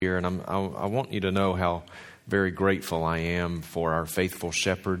here, and I want you to know how very grateful I am for our faithful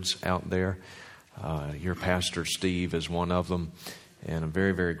shepherds out there. Your pastor Steve is one of them, and I'm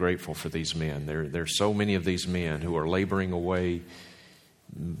very, very grateful for these men. There's so many of these men who are laboring away,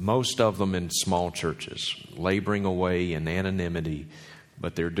 most of them in small churches, laboring away in anonymity,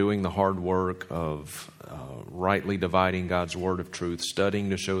 but they're doing the hard work of rightly dividing God's word of truth,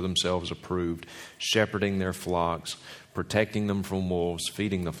 studying to show themselves approved, shepherding their flocks, protecting them from wolves,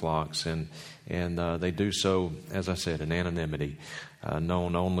 feeding the flocks, and they do so, as I said, in anonymity,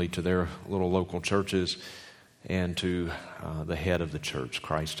 known only to their little local churches and to the head of the church,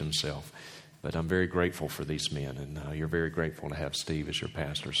 Christ himself. But I'm very grateful for these men, and you're very grateful to have Steve as your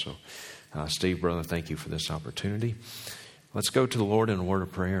pastor. So, Steve, brother, thank you for this opportunity. Let's go to the Lord in a word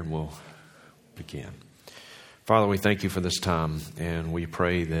of prayer, and we'll begin. Father, we thank you for this time, and we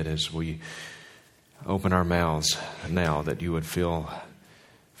pray that as we open our mouths now, that you would fill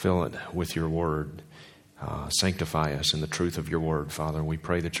it with your word. Sanctify us in the truth of your word, Father. We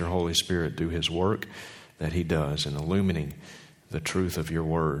pray that your Holy Spirit do his work that he does in illumining the truth of your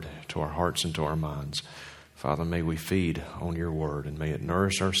word to our hearts and to our minds. Father, may we feed on your word, and may it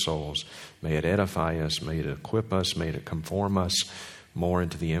nourish our souls. May it edify us. May it equip us. May it conform us more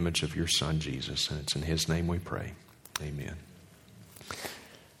into the image of your Son, Jesus. And it's in his name we pray. Amen.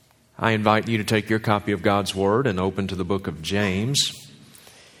 I invite you to take your copy of God's Word and open to the book of James.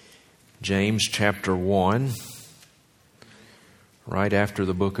 James chapter 1. Right after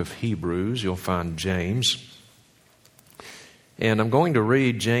the book of Hebrews, you'll find James. And I'm going to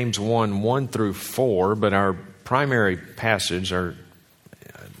read James 1 through 4, but our primary passage, our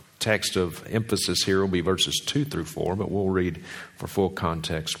text of emphasis here will be verses 2 through 4, but we'll read for full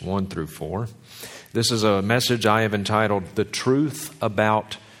context 1 through 4. This is a message I have entitled, The Truth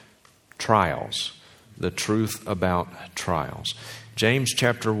About Trials. The Truth About Trials. James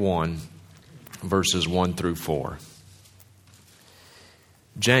chapter 1, verses 1 through 4.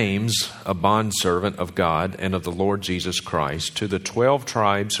 James, a bondservant of God and of the Lord Jesus Christ, to the 12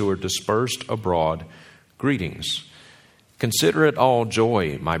 tribes who are dispersed abroad, greetings. Consider it all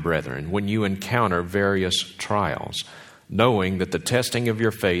joy, my brethren, when you encounter various trials, knowing that the testing of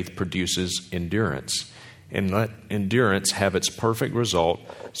your faith produces endurance. And let endurance have its perfect result,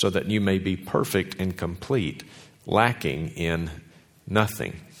 so that you may be perfect and complete, lacking in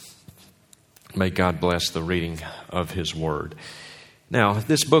nothing. May God bless the reading of his word. Now,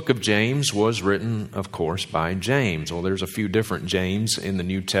 this book of James was written, of course, by James. Well, there's a few different James in the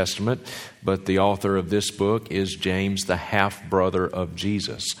New Testament, but the author of this book is James, the half-brother of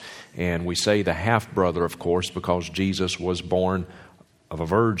Jesus. And we say the half-brother, of course, because Jesus was born of a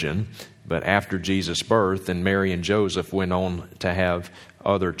virgin, but after Jesus' birth, then Mary and Joseph went on to have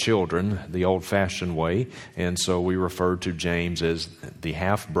other children the old-fashioned way, and so we refer to James as the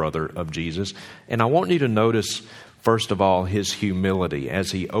half-brother of Jesus. And I want you to notice, first of all, his humility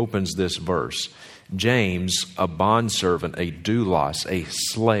as he opens this verse. James, a bondservant, a doulos, a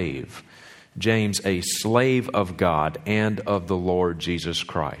slave. James, a slave of God and of the Lord Jesus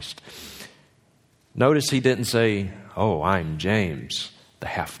Christ. Notice he didn't say, oh, I'm James, the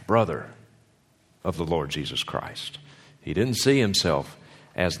half-brother of the Lord Jesus Christ. He didn't see himself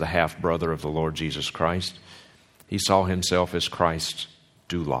as the half-brother of the Lord Jesus Christ. He saw himself as Christ's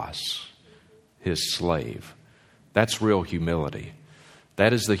doulos, his slave. That's real humility.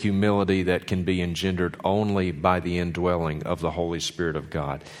 That is the humility that can be engendered only by the indwelling of the Holy Spirit of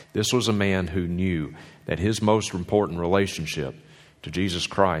God. This was a man who knew that his most important relationship to Jesus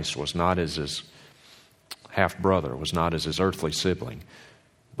Christ was not as his half-brother, was not as his earthly sibling,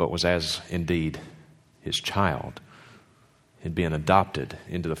 but was as indeed his child, had been adopted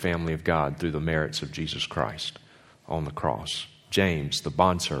into the family of God through the merits of Jesus Christ on the cross. James, the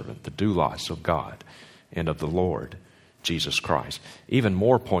bondservant, the doulos of God and of the Lord Jesus Christ. Even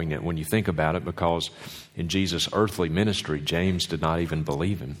more poignant when you think about it, because in Jesus' earthly ministry, James did not even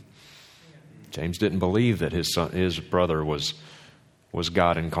believe him. James didn't believe that his brother was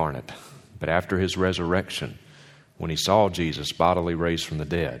God incarnate. But after his resurrection, when he saw Jesus bodily raised from the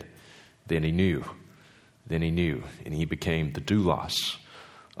dead, then he knew, and he became the doulos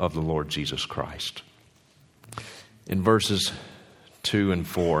of the Lord Jesus Christ. In verses 2 and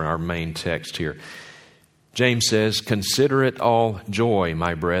 4, our main text here, James says, consider it all joy,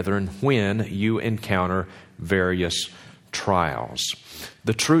 my brethren, when you encounter various trials.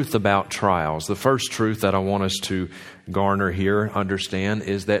 The truth about trials, the first truth that I want us to garner here, understand,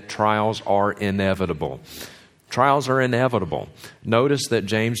 is that trials are inevitable. Trials are inevitable. Notice that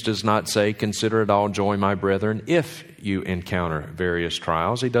James does not say, consider it all joy, my brethren, if you encounter various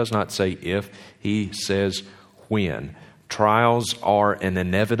trials. He does not say if, he says when. Trials are an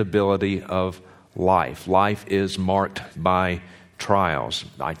inevitability of life. Life is marked by trials,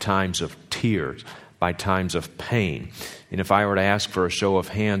 by times of tears, by times of pain. And if I were to ask for a show of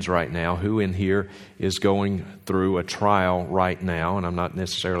hands right now, who in here is going through a trial right now? And I'm not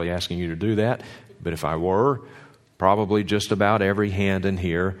necessarily asking you to do that, but if I were, probably just about every hand in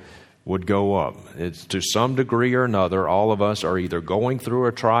here would go up. It's to some degree or another, all of us are either going through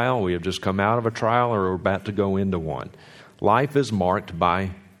a trial, we have just come out of a trial, or we're about to go into one. Life is marked by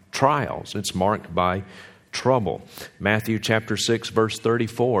trials. It's marked by trouble. Matthew chapter 6, verse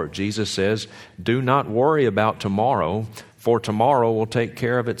 34, Jesus says, "Do not worry about tomorrow, for tomorrow will take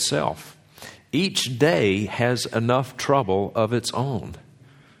care of itself." Each day has enough trouble of its own.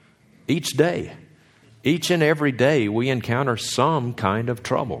 Each day. Each and every day we encounter some kind of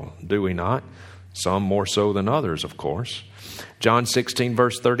trouble, do we not? Some more so than others, of course. John 16,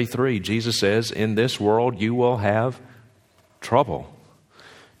 verse 33, Jesus says, "In this world you will have trouble."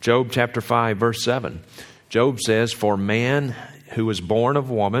 Job chapter 5, verse 7, Job says, "For man who is born of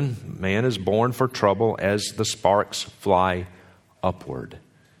woman, man is born for trouble as the sparks fly upward."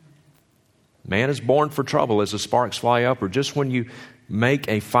 Man is born for trouble as the sparks fly upward. Just when you make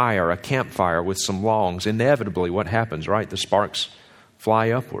a fire, a campfire with some logs, inevitably what happens, right? The sparks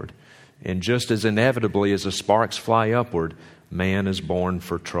fly upward. And just as inevitably as the sparks fly upward, man is born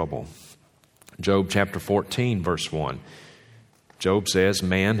for trouble. Job chapter 14, verse 1. Job says,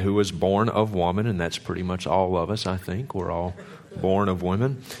 "Man who is born of woman," and that's pretty much all of us, I think. We're all born of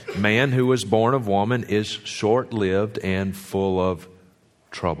women. "Man who is born of woman is short-lived and full of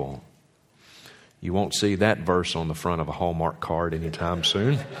trouble." You won't see that verse on the front of a Hallmark card anytime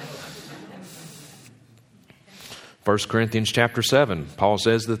soon. 1 Corinthians chapter 7, Paul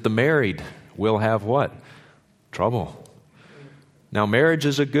says that the married will have what? Trouble. Now, marriage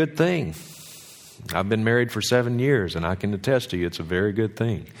is a good thing. I've been married for 7 years, and I can attest to you it's a very good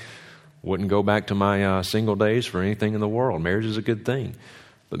thing. Wouldn't go back to my single days for anything in the world. Marriage is a good thing.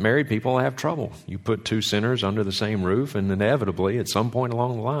 But married people have trouble. You put two sinners under the same roof, and inevitably, at some point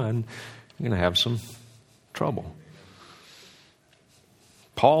along the line, you're going to have some trouble.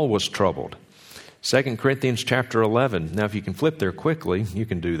 Paul was troubled. 2 Corinthians chapter 11. Now, if you can flip there quickly, you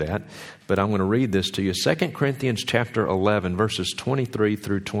can do that. But I'm going to read this to you. 2 Corinthians chapter 11, verses 23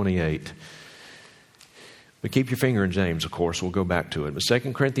 through 28. But keep your finger in James, of course. We'll go back to it. But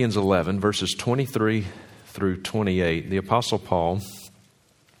 2 Corinthians 11, verses 23 through 28, the Apostle Paul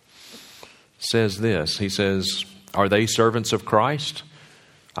says this. He says, "Are they servants of Christ?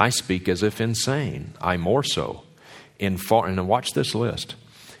 I speak as if insane. I more so. And watch this list.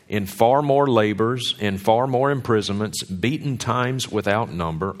 In far more labors, in far more imprisonments, beaten times without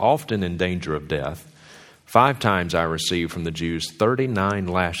number, often in danger of death. 5 times I received from the Jews 39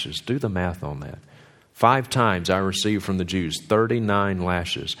 lashes." Do the math on that. 5 times I received from the Jews 39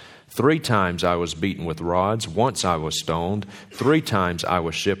 lashes. 3 times I was beaten with rods. Once I was stoned. 3 times I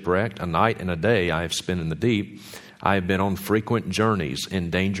was shipwrecked. A night and a day I have spent in the deep. I have been on frequent journeys,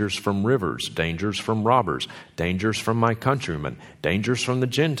 in dangers from rivers, dangers from robbers, dangers from my countrymen, dangers from the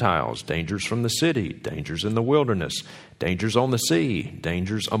Gentiles, dangers from the city, dangers in the wilderness, dangers on the sea,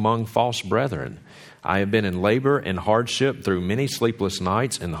 dangers among false brethren. I have been in labor and hardship through many sleepless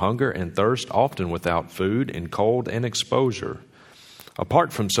nights, and hunger and thirst, often without food, and cold and exposure.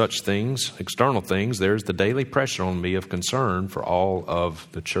 Apart from such things, external things, there is the daily pressure on me of concern for all of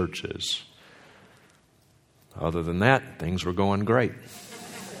the churches. Other than that, things were going great.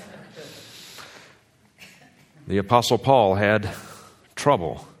 The Apostle Paul had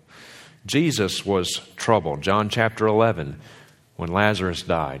trouble. Jesus was troubled. John chapter 11, when Lazarus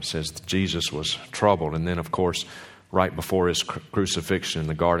died, says that Jesus was troubled. And then, of course, right before his crucifixion in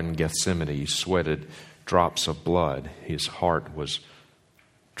the Garden of Gethsemane, he sweated drops of blood. His heart was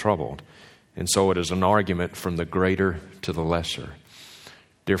troubled. And so it is an argument from the greater to the lesser.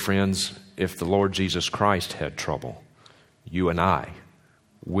 Dear friends, if the Lord Jesus Christ had trouble, you and I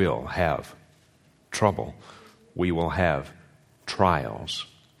will have trouble. We will have trials.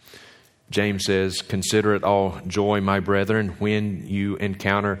 James says, "Consider it all joy, my brethren, when you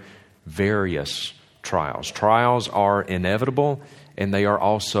encounter various trials." Trials are inevitable, and they are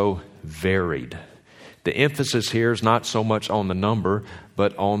also varied. The emphasis here is not so much on the number,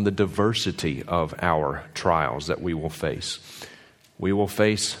 but on the diversity of our trials that we will face. We will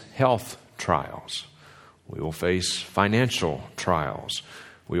face health trials. We will face financial trials.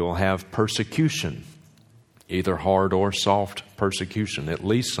 We will have persecution, either hard or soft persecution, at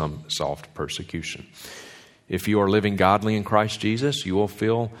least some soft persecution. If you are living godly in Christ Jesus, you will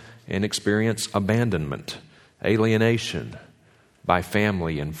feel and experience abandonment, alienation by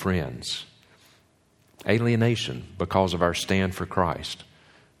family and friends. alienation because of our stand for Christ.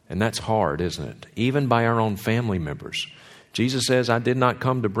 And that's hard, isn't it? Even by our own family members. Jesus says, I did not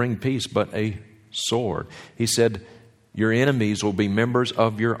come to bring peace, but a sword. He said, your enemies will be members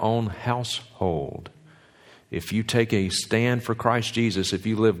of your own household. If you take a stand for Christ Jesus, if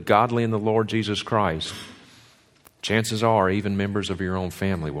you live godly in the Lord Jesus Christ, chances are even members of your own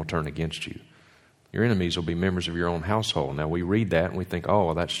family will turn against you. Your enemies will be members of your own household. Now we read that and we think, oh,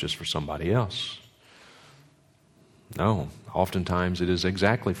 well, that's just for somebody else. No, oftentimes it is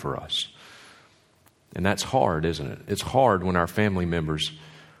exactly for us. And that's hard, isn't it? It's hard when our family members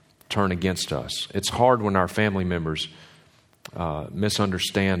turn against us. It's hard when our family members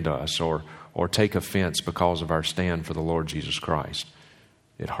misunderstand us or take offense because of our stand for the Lord Jesus Christ.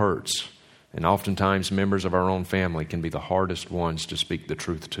 It hurts. And oftentimes members of our own family can be the hardest ones to speak the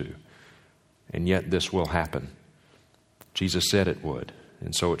truth to. And yet this will happen. Jesus said it would.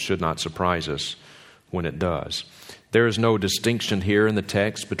 And so it should not surprise us when it does. There is no distinction here in the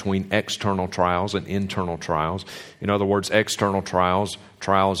text between external trials and internal trials. In other words, external trials,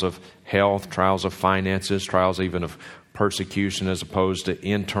 trials of health, trials of finances, trials even of persecution, as opposed to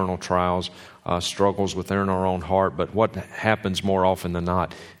internal trials, struggles within our own heart. But what happens more often than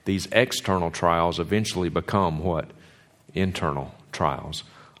not, these external trials eventually become what? Internal trials.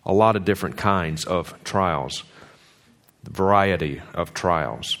 A lot of different kinds of trials, the variety of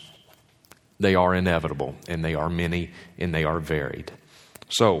trials. They are inevitable, and they are many, and they are varied.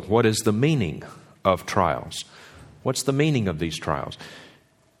 So, what is the meaning of trials? What's the meaning of these trials?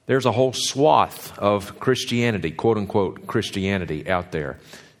 There's a whole swath of Christianity, quote-unquote Christianity, out there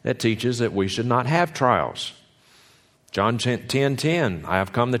that teaches that we should not have trials. John 10:10, I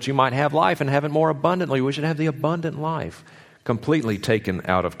have come that you might have life and have it more abundantly. We should have the abundant life. Completely taken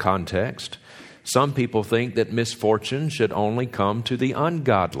out of context. Some people think that misfortune should only come to the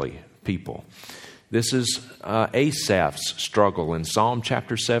ungodly people. This is Asaph's struggle in Psalm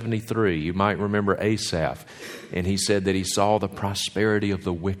chapter 73. You might remember Asaph. And he said that he saw the prosperity of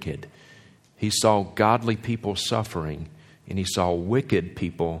the wicked. He saw godly people suffering, and he saw wicked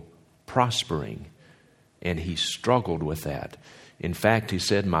people prospering. And he struggled with that. In fact, he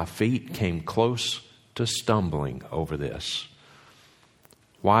said, my feet came close to stumbling over this.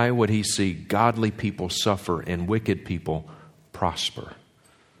 Why would he see godly people suffer and wicked people prosper?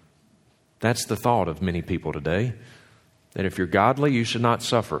 That's the thought of many people today, that if you're godly, you should not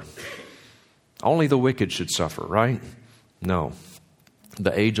suffer. Only the wicked should suffer, right? No.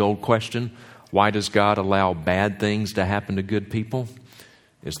 The age-old question, why does God allow bad things to happen to good people,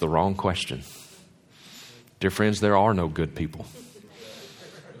 is the wrong question. Dear friends, there are no good people.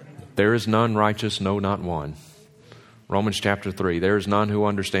 There is none righteous, no, not one. Romans chapter 3, there is none who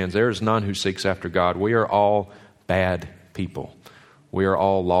understands. There is none who seeks after God. We are all bad people. We are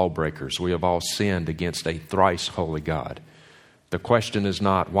all lawbreakers. We have all sinned against a thrice holy God. The question is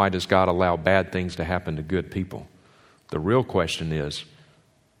not, why does God allow bad things to happen to good people? The real question is,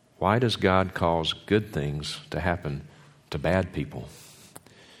 why does God cause good things to happen to bad people?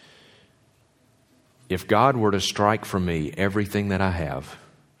 If God were to strike from me everything that I have,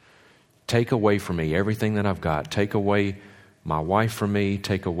 take away from me everything that I've got, take away my wife from me,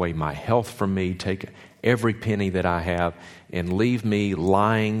 take away my health from me, take every penny that I have, and leave me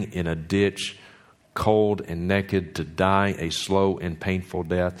lying in a ditch, cold and naked, to die a slow and painful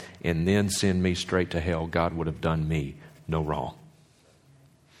death, and then send me straight to hell, God would have done me no wrong.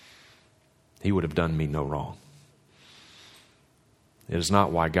 He would have done me no wrong. It is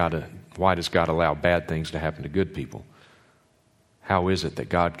not why does God allow bad things to happen to good people? How is it that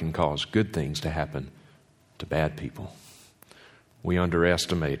God can cause good things to happen to bad people? We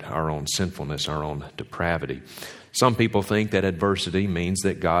underestimate our own sinfulness, our own depravity. Some people think that adversity means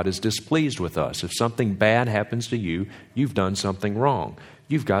that God is displeased with us. If something bad happens to you, you've done something wrong.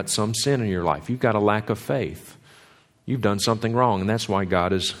 You've got some sin in your life. You've got a lack of faith. You've done something wrong, and that's why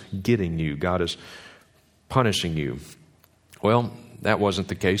God is getting you. God is punishing you. Well, that wasn't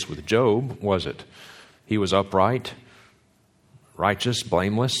the case with Job, was it? He was upright, righteous,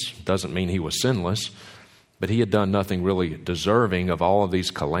 blameless. Doesn't mean he was sinless. But he had done nothing really deserving of all of these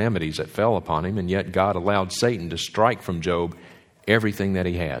calamities that fell upon him, and yet God allowed Satan to strike from Job everything that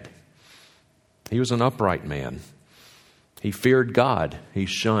he had. He was an upright man. He feared God. He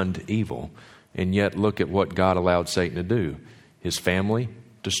shunned evil. And yet look at what God allowed Satan to do. His family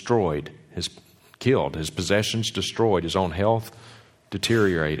destroyed, killed, his possessions destroyed, his own health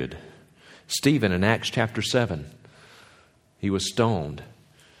deteriorated. Stephen in Acts chapter 7, he was stoned.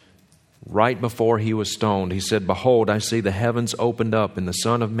 right before he was stoned, he said, "Behold, I see the heavens opened up and the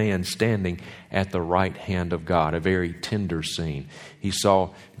Son of Man standing at the right hand of God." A very tender scene. He saw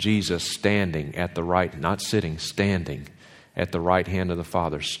Jesus standing at the right, not sitting, standing at the right hand of the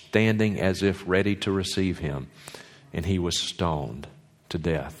Father, standing as if ready to receive him. And he was stoned to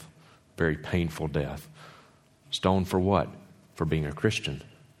death. Very painful death. Stoned for what? For being a Christian.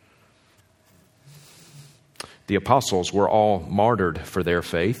 The apostles were all martyred for their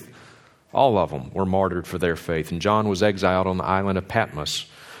faith. All of them were martyred for their faith. And John was exiled on the island of Patmos.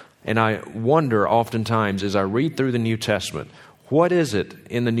 And I wonder oftentimes as I read through the New Testament, what is it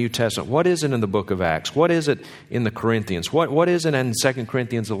in the New Testament? What is it in the book of Acts? What is it in the Corinthians? What is it in 2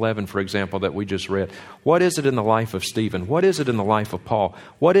 Corinthians 11, for example, that we just read? What is it in the life of Stephen? What is it in the life of Paul?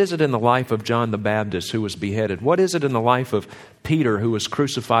 What is it in the life of John the Baptist, who was beheaded? What is it in the life of Peter, who was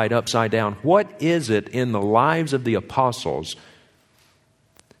crucified upside down? What is it in the lives of the apostles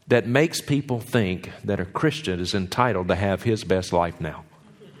that makes people think that a Christian is entitled to have his best life now?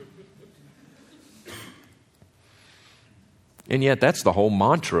 And yet that's the whole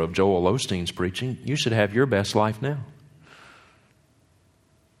mantra of Joel Osteen's preaching. You should have your best life now.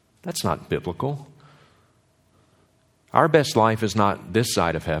 That's not biblical. Our best life is not this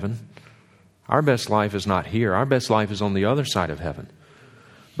side of heaven. Our best life is not here. Our best life is on the other side of heaven.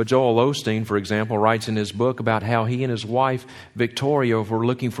 But Joel Osteen, for example, writes in his book about how he and his wife, Victoria, were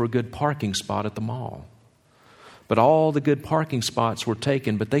looking for a good parking spot at the mall. But all the good parking spots were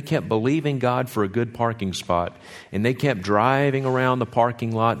taken, but they kept believing God for a good parking spot. And they kept driving around the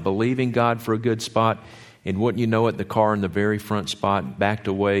parking lot, believing God for a good spot. And wouldn't you know it, the car in the very front spot backed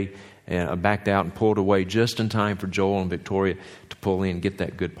out and pulled away just in time for Joel and Victoria to pull in and get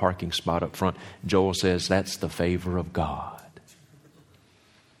that good parking spot up front. Joel says, that's the favor of God.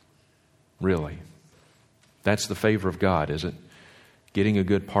 Really? That's the favor of God, is it? Getting a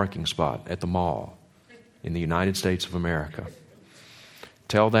good parking spot at the mall in the United States of America.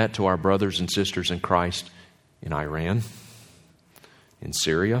 Tell that to our brothers and sisters in Christ in Iran, in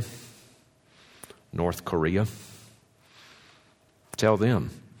Syria, North Korea. Tell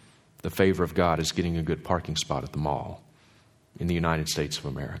them the favor of God is getting a good parking spot at the mall in the United States of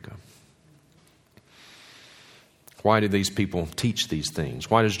America. Why do these people teach these things?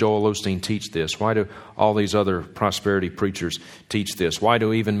 Why does Joel Osteen teach this? Why do all these other prosperity preachers teach this? Why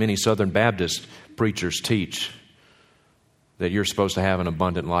do even many Southern Baptist preachers teach that you're supposed to have an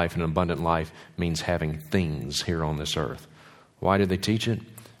abundant life, and an abundant life means having things here on this earth? Why do they teach it?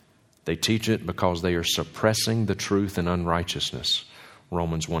 They teach it because they are suppressing the truth in unrighteousness.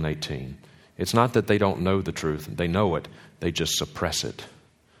 Romans 1:18. It's not that they don't know the truth. They know it. They just suppress it.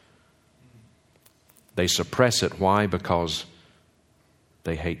 They suppress it. Why? Because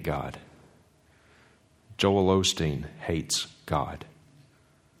they hate God. Joel Osteen hates God.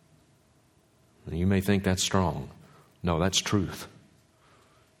 And you may think that's strong. No, that's truth.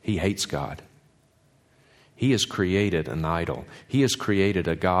 He hates God. He has created an idol. He has created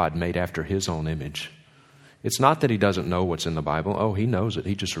a God made after His own image. It's not that He doesn't know what's in the Bible. Oh, He knows it.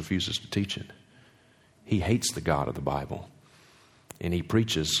 He just refuses to teach it. He hates the God of the Bible. And he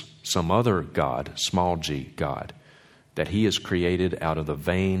preaches some other God, small g God, that he has created out of the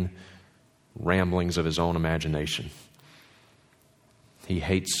vain ramblings of his own imagination. He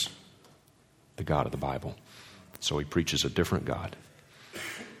hates the God of the Bible, so he preaches a different God.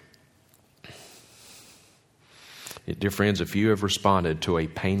 Dear friends, if you have responded to a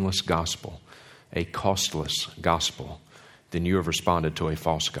painless gospel, a costless gospel, then you have responded to a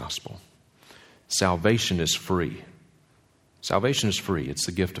false gospel. Salvation is free. Salvation is free. It's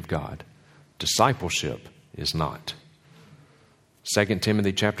the gift of God. Discipleship is not. 2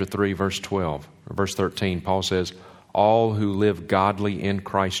 Timothy chapter 3, verse 12, or verse 13, Paul says, all who live godly in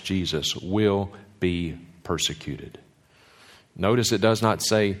Christ Jesus will be persecuted. Notice it does not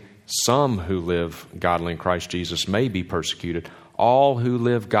say some who live godly in Christ Jesus may be persecuted. All who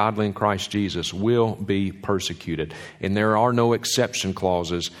live godly in Christ Jesus will be persecuted. And there are no exception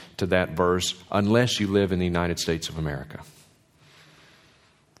clauses to that verse unless you live in the United States of America.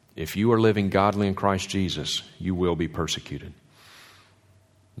 If you are living godly in Christ Jesus, you will be persecuted.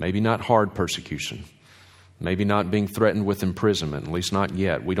 Maybe not hard persecution. Maybe not being threatened with imprisonment, at least not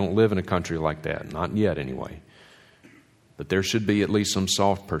yet. We don't live in a country like that, not yet anyway. But there should be at least some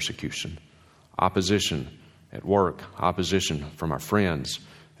soft persecution. Opposition at work, opposition from our friends,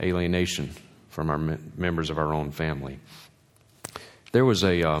 alienation from our members of our own family. There was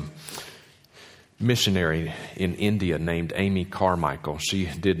a missionary in India named Amy Carmichael. She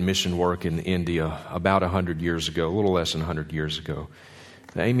did mission work in India about 100 years ago, a little less than 100 years ago.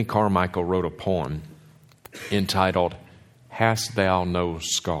 Amy Carmichael wrote a poem entitled, Hast Thou No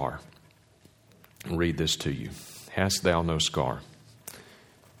Scar? I'll read this to you. Hast thou no scar?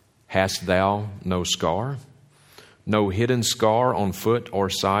 Hast thou no scar? No hidden scar on foot or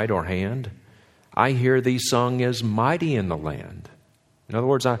side or hand? I hear thee sung as mighty in the land. In other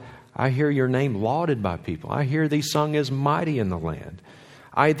words, I hear your name lauded by people. I hear thee sung as mighty in the land.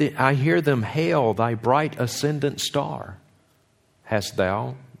 I hear them hail thy bright ascendant star. Hast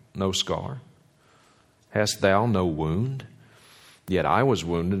thou no scar? Hast thou no wound? Yet I was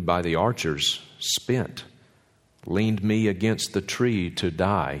wounded by the archers, spent, leaned me against the tree to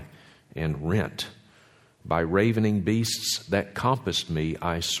die, and rent. By ravening beasts that compassed me,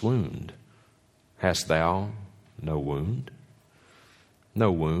 I swooned. Hast thou no wound?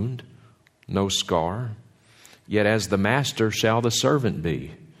 No wound, no scar. Yet as the master shall the servant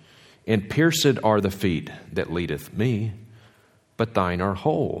be. And pierced are the feet that leadeth me, but thine are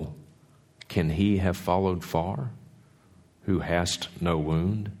whole. Can he have followed far? Who hast no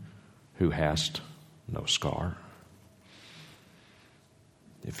wound, who hast no scar?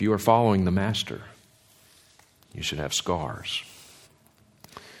 If you are following the master, you should have scars.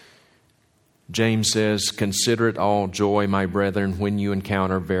 James says, consider it all joy, my brethren, when you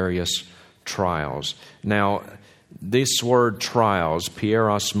encounter various trials. Now, this word trials,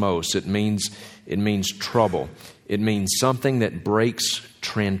 pierosmos, it means trouble. It means something that breaks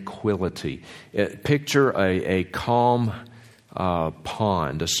tranquility. Picture a calm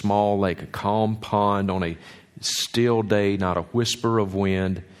pond, a small lake, a calm pond on a still day, not a whisper of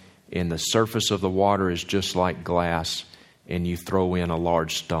wind, and the surface of the water is just like glass, and you throw in a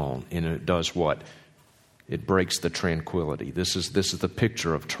large stone, and it does what? It breaks the tranquility. This is the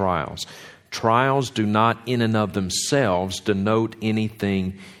picture of trials. Trials do not in and of themselves denote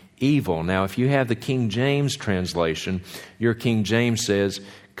anything evil. Now, if you have the King James translation, your King James says,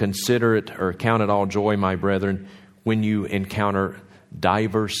 consider it or count it all joy, my brethren, when you encounter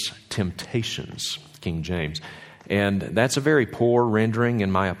diverse temptations, King James. And that's a very poor rendering,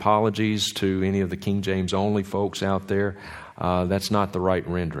 and my apologies to any of the King James only folks out there. That's not the right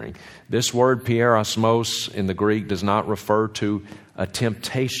rendering. This word pierosmos in the Greek does not refer to a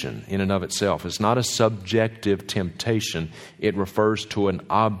temptation in and of itself. It's not a subjective temptation. It refers to an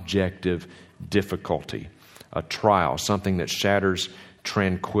objective difficulty, a trial, something that shatters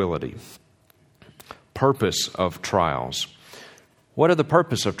tranquility. Purpose of trials. What are the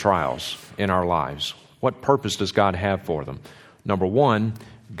purpose of trials in our lives? What purpose does God have for them? Number one,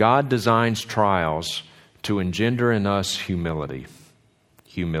 God designs trials to engender in us humility.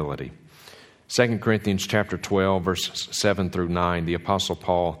 Humility. 2 Corinthians chapter 12, verses 7 through 9, the Apostle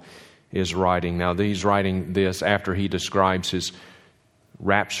Paul is writing. Now, he's writing this after he describes his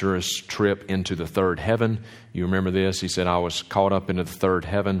rapturous trip into the third heaven. You remember this? He said, I was caught up into the third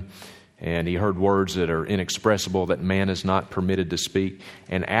heaven, and he heard words that are inexpressible that man is not permitted to speak.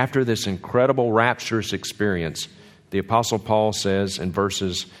 And after this incredible rapturous experience, the Apostle Paul says in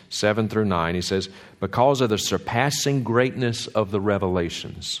verses 7 through 9, he says, because of the surpassing greatness of the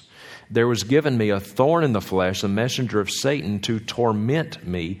revelations, there was given me a thorn in the flesh, a messenger of Satan, to torment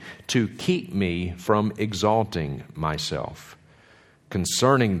me, to keep me from exalting myself.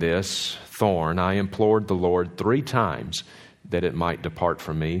 Concerning this thorn, I implored the Lord 3 times that it might depart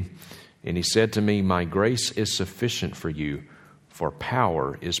from me. And he said to me, my grace is sufficient for you, for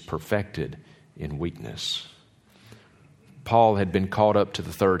power is perfected in weakness. Paul had been caught up to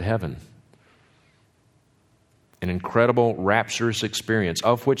the third heaven. An incredible rapturous experience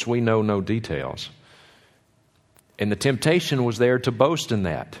of which we know no details. And the temptation was there to boast in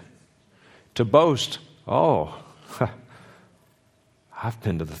that. To boast, I've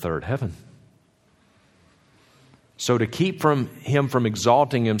been to the third heaven. So to keep him from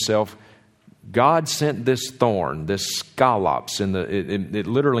exalting himself, God sent this thorn, this scallops, it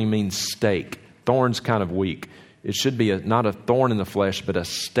literally means stake. Thorn's kind of weak. It should be not a thorn in the flesh, but a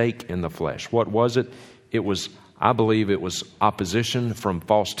stake in the flesh. What was it? I believe it was opposition from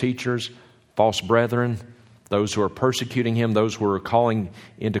false teachers, false brethren, those who are persecuting him, those who are calling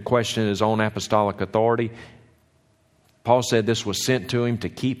into question his own apostolic authority. Paul said this was sent to him to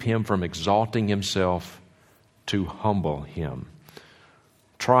keep him from exalting himself, to humble him.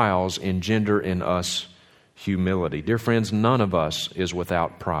 Trials engender in us humility. Dear friends, none of us is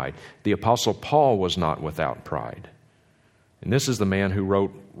without pride. The Apostle Paul was not without pride. And this is the man who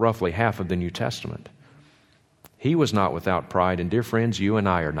wrote roughly half of the New Testament. He was not without pride. And dear friends, you and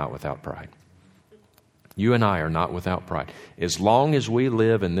I are not without pride. You and I are not without pride. As long as we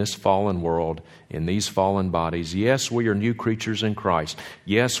live in this fallen world, in these fallen bodies, yes, we are new creatures in Christ.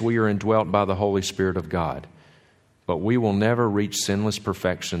 Yes, we are indwelt by the Holy Spirit of God. but we will never reach sinless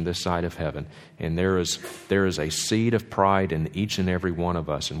perfection this side of heaven. And there is a seed of pride in each and every one of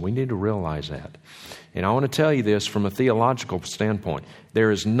us, and we need to realize that. And I want to tell you this from a theological standpoint.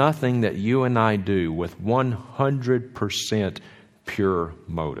 There is nothing that you and I do with 100% pure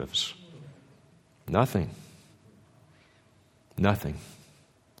motives. Nothing. Nothing.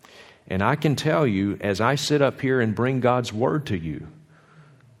 And I can tell you, as I sit up here and bring God's Word to you,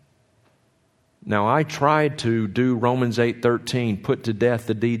 now I tried to do Romans 8:13, put to death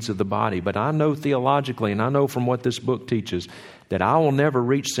the deeds of the body, but I know theologically, and I know from what this book teaches, that I will never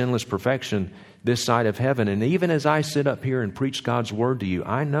reach sinless perfection this side of heaven. And even as I sit up here and preach God's Word to you,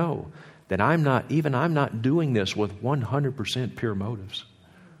 I know that I'm not doing this with 100% pure motives.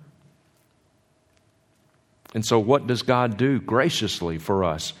 And so what does God do graciously for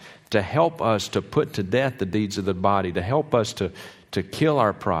us to help us to put to death the deeds of the body, to help us to kill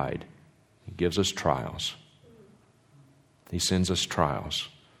our pride? He gives us trials. He sends us trials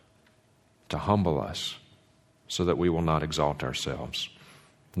to humble us so that we will not exalt ourselves.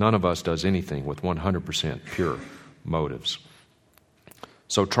 None of us does anything with 100% pure motives.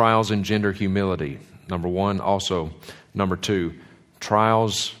 So trials engender humility, number one. Also, number two,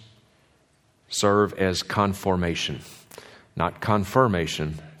 trials serve as conformation. Not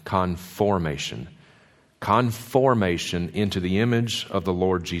confirmation, conformation. Conformation into the image of the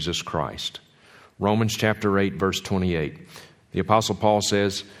Lord Jesus Christ. Romans chapter 8, verse 28. The Apostle Paul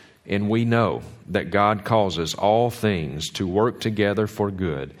says, "And we know that God causes all things to work together for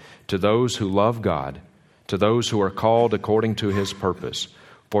good to those who love God, to those who are called according to His purpose.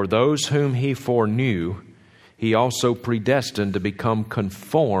 For those whom He foreknew, He also predestined to become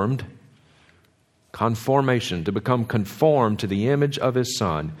conformed," conformation, to become conformed to the image of His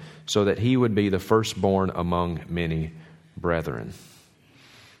Son, so that He would be the firstborn among many brethren.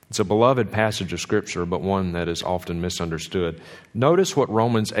 It's a beloved passage of Scripture, but one that is often misunderstood. Notice what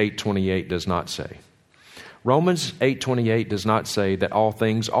Romans 8:28 does not say. Romans 8:28 does not say that all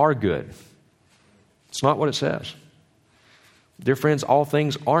things are good. It's not what it says. Dear friends, all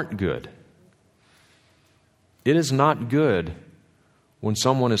things aren't good. It is not good when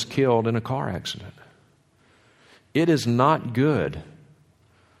someone is killed in a car accident. It is not good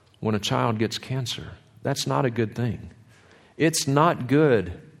when a child gets cancer. That's not a good thing. It's not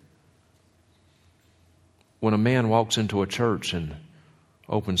good when a man walks into a church and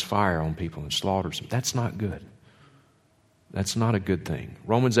opens fire on people and slaughters them. That's not good. That's not a good thing.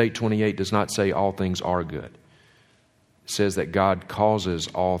 Romans 8:28 does not say all things are good. It says that God causes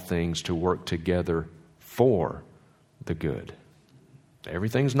all things to work together for the good.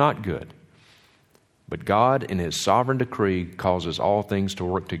 Everything's not good. But God, in His sovereign decree, causes all things to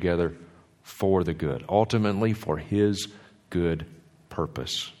work together for the good, ultimately for His good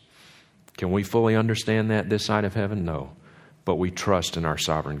purpose. Can we fully understand that this side of heaven? No. But we trust in our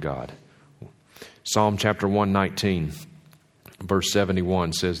sovereign God. Psalm chapter 119, verse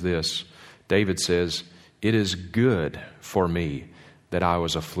 71 says this. David says, "It is good for me that I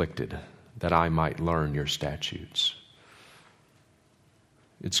was afflicted, that I might learn your statutes."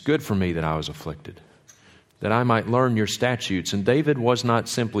 It's good for me that I was afflicted, that I might learn your statutes. And David was not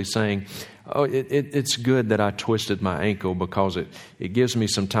simply saying, "Oh, it's good that I twisted my ankle because it gives me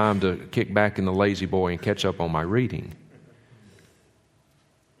some time to kick back in the lazy boy and catch up on my reading."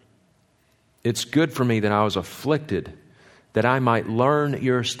 It's good for me that I was afflicted, that I might learn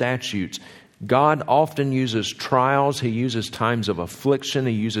your statutes. God often uses trials. He uses times of affliction.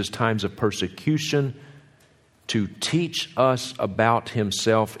 He uses times of persecution to teach us about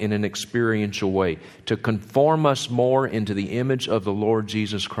Himself in an experiential way, to conform us more into the image of the Lord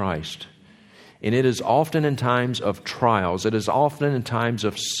Jesus Christ. And it is often in times of trials. It is often in times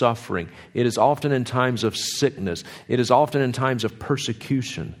of suffering. It is often in times of sickness. It is often in times of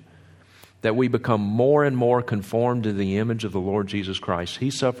persecution that we become more and more conformed to the image of the Lord Jesus Christ.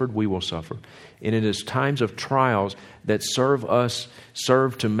 He suffered, we will suffer. And it is times of trials that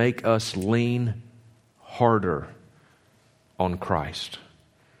serve to make us lean harder on Christ.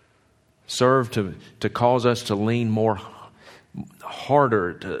 Serve to cause us to lean more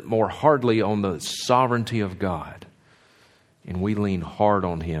hardly on the sovereignty of God. And we lean hard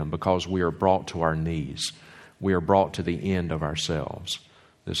on Him because we are brought to our knees. We are brought to the end of ourselves.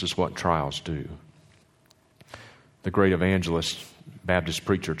 This is what trials do. The great evangelist, Baptist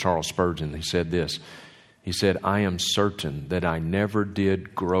preacher Charles Spurgeon, he said this. He said, "I am certain that I never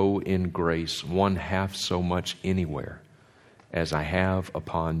did grow in grace 1/2 so much anywhere as I have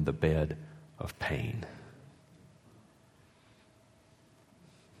upon the bed of pain."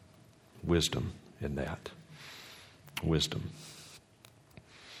 Wisdom in that. Wisdom.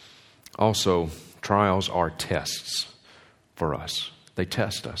 Also, Trials are tests for us. They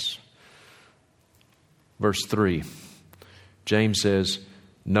test us. Verse 3, James says,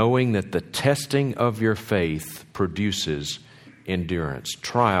 knowing that the testing of your faith produces endurance.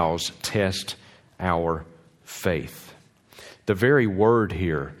 Trials test our faith. The very word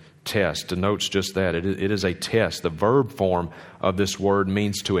here, test, denotes just that. It is a test. The verb form of this word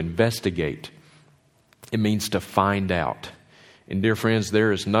means to investigate. It means to find out. And dear friends,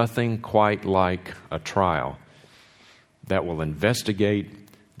 there is nothing quite like a trial that will investigate,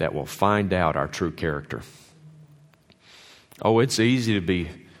 that will find out our true character. Oh, it's easy to be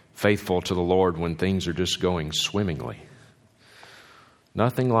faithful to the Lord when things are just going swimmingly.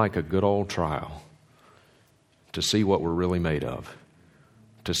 Nothing like a good old trial to see what we're really made of,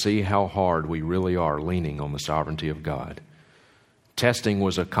 to see how hard we really are leaning on the sovereignty of God. Testing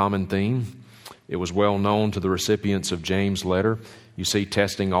was a common theme. It was well known to the recipients of James' letter. You see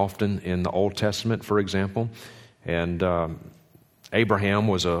testing often in the Old Testament, for example. And Abraham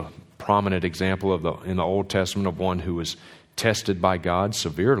was a prominent example in the Old Testament of one who was tested by God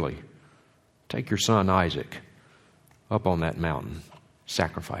severely. Take your son Isaac up on that mountain,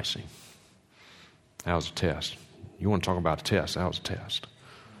 sacrifice him. That was a test. You want to talk about a test? That was a test.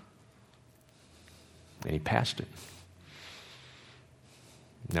 And he passed it.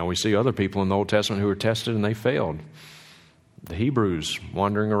 Now we see other people in the Old Testament who were tested and they failed. The Hebrews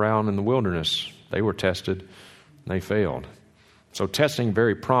wandering around in the wilderness, they were tested and they failed. So testing,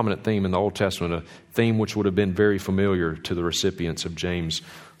 very prominent theme in the Old Testament, a theme which would have been very familiar to the recipients of James'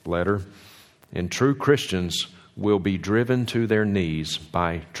 letter. And true Christians will be driven to their knees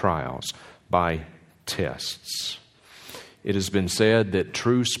by trials, by tests. It has been said that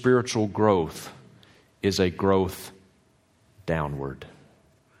true spiritual growth is a growth downward.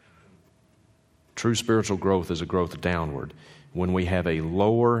 True spiritual growth is a growth downward. When we have a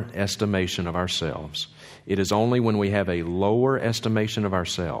lower estimation of ourselves, it is only when we have a lower estimation of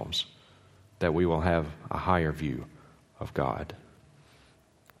ourselves that we will have a higher view of God.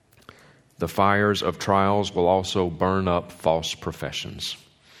 The fires of trials will also burn up false professions.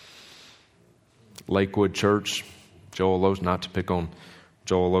 Lakewood Church, not to pick on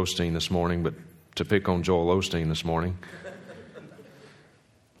Joel Osteen this morning, but to pick on Joel Osteen this morning.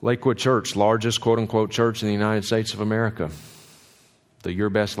 Lakewood Church, largest quote-unquote church in the United States of America. The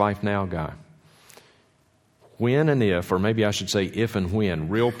Your Best Life Now guy. When and if, or maybe I should say if and when,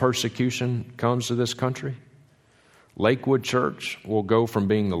 real persecution comes to this country, Lakewood Church will go from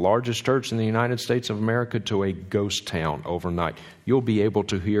being the largest church in the United States of America to a ghost town overnight. You'll be able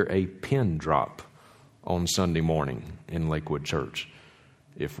to hear a pin drop on Sunday morning in Lakewood Church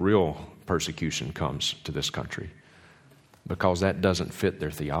if real persecution comes to this country, because that doesn't fit their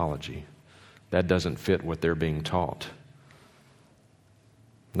theology. That doesn't fit what they're being taught.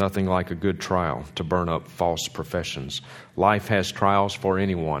 Nothing like a good trial to burn up false professions. Life has trials for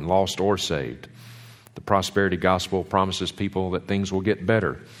anyone, lost or saved. The prosperity gospel promises people that things will get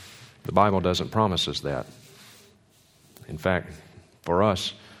better. The Bible doesn't promise us that. In fact, for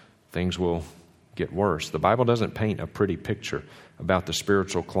us, things will get worse. The Bible doesn't paint a pretty picture about the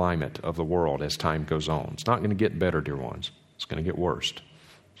spiritual climate of the world as time goes on. It's not going to get better, dear ones. It's going to get worse.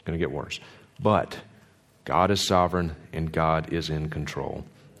 It's going to get worse. But God is sovereign and God is in control.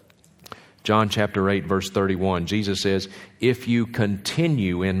 John chapter 8, verse 31, Jesus says, if you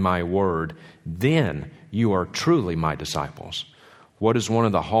continue in my word, then you are truly my disciples. What is one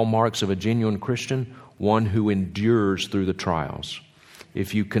of the hallmarks of a genuine Christian? One who endures through the trials.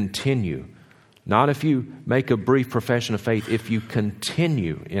 If you continue, not if you make a brief profession of faith, if you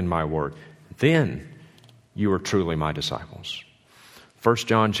continue in my word, then you are truly my disciples. 1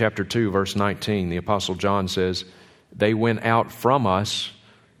 John chapter 2, verse 19, the Apostle John says, they went out from us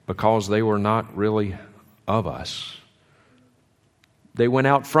because they were not really of us. They went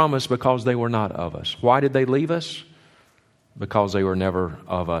out from us because they were not of us. Why did they leave us? Because they were never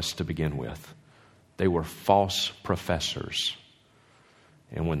of us to begin with. They were false professors.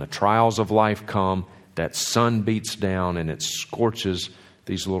 And when the trials of life come, that sun beats down and it scorches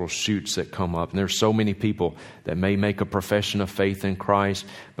these little shoots that come up. And there's so many people that may make a profession of faith in Christ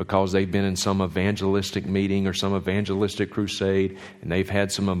because they've been in some evangelistic meeting or some evangelistic crusade, and they've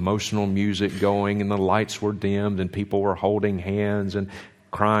had some emotional music going and the lights were dimmed and people were holding hands and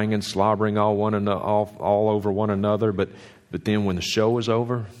crying and slobbering all over one another. But then when the show is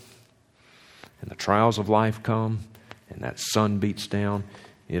over and the trials of life come and that sun beats down,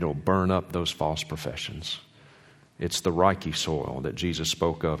 it'll burn up those false professions. It's the rocky soil that Jesus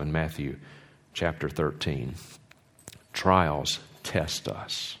spoke of in Matthew chapter 13. Trials test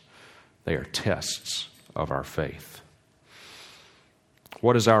us. They are tests of our faith.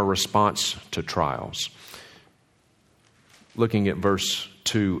 What is our response to trials? Looking at verse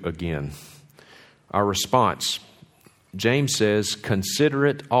 2 again. Our response, James says, "Consider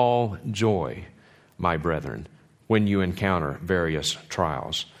it all joy, my brethren, when you encounter various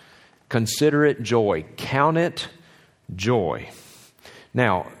trials." Consider it joy. Count it joy.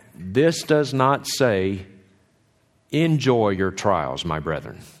 Now, this does not say, enjoy your trials, my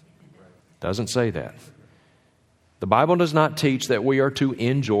brethren. Doesn't say that. The Bible does not teach that we are to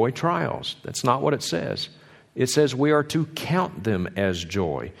enjoy trials. That's not what it says. It says we are to count them as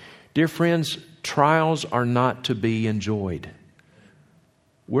joy. Dear friends, trials are not to be enjoyed.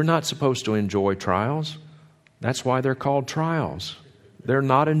 We're not supposed to enjoy trials. That's why they're called trials. They're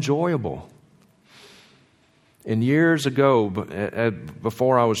not enjoyable. And years ago,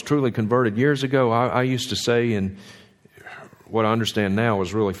 before I was truly converted, years ago, I used to say, and what I understand now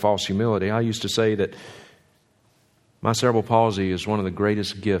is really false humility, I used to say that my cerebral palsy is one of the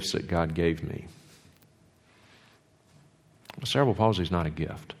greatest gifts that God gave me. Well, cerebral palsy is not a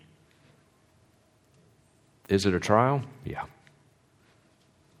gift. Is it a trial? Yeah.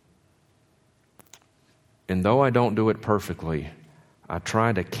 And though I don't do it perfectly, I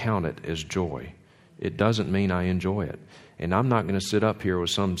try to count it as joy. It doesn't mean I enjoy it. And I'm not going to sit up here with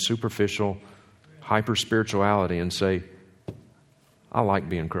some superficial hyper-spirituality and say, I like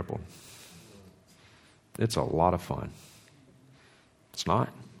being crippled. It's a lot of fun. It's not.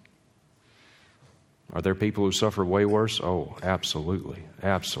 Are there people who suffer way worse? Oh, absolutely.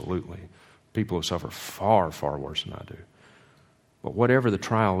 Absolutely. People who suffer far, far worse than I do. But whatever the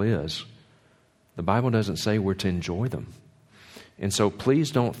trial is, the Bible doesn't say we're to enjoy them. And so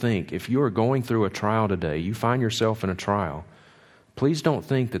please don't think, if you are going through a trial today, you find yourself in a trial, please don't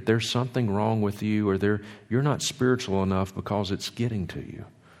think that there's something wrong with you or you're not spiritual enough because it's getting to you,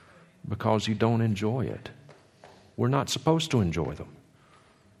 because you don't enjoy it. We're not supposed to enjoy them.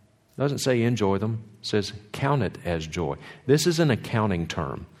 It doesn't say enjoy them. It says count it as joy. This is an accounting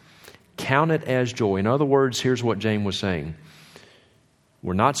term. Count it as joy. In other words, here's what James was saying.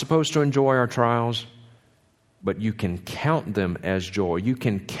 We're not supposed to enjoy our trials, but you can count them as joy. You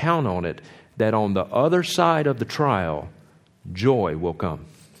can count on it that on the other side of the trial, joy will come.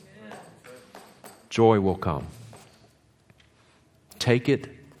 Joy will come. Take it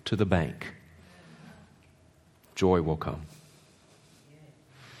to the bank. Joy will come.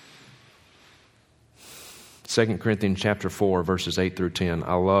 2 Corinthians chapter 4, verses 8 through 10.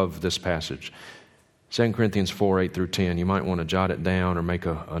 I love this passage. 2 Corinthians 4, 8 through 10. You might want to jot it down or make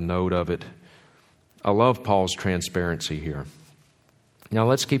a note of it. I love Paul's transparency here. Now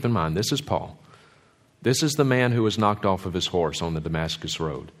let's keep in mind, this is Paul. This is the man who was knocked off of his horse on the Damascus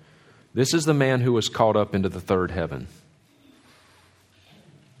road. This is the man who was caught up into the third heaven.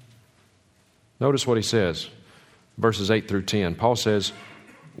 Notice what he says, verses 8 through 10. Paul says,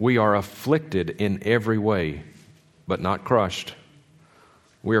 we are afflicted in every way, but not crushed.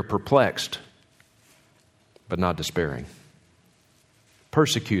 We are perplexed, but not despairing.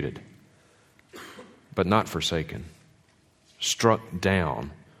 Persecuted, but not forsaken. Struck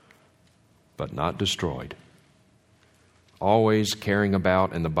down, but not destroyed. Always carrying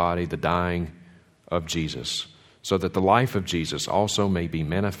about in the body the dying of Jesus, so that the life of Jesus also may be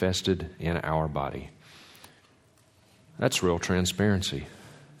manifested in our body. That's real transparency.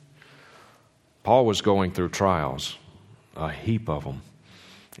 Paul was going through trials, a heap of them.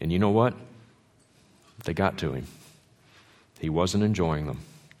 And you know what? They got to him. He wasn't enjoying them.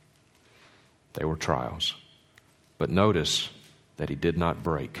 They were trials. But notice that he did not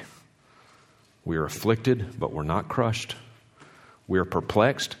break. We are afflicted, but we're not crushed. We are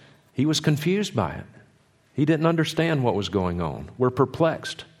perplexed. He was confused by it. He didn't understand what was going on. We're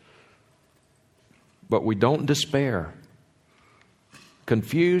perplexed. But we don't despair.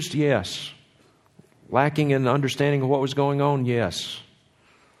 Confused, yes. Lacking in understanding of what was going on, yes.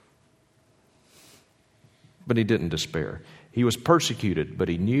 But he didn't despair. He was persecuted, but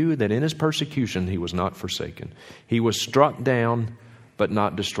he knew that in his persecution he was not forsaken. He was struck down, but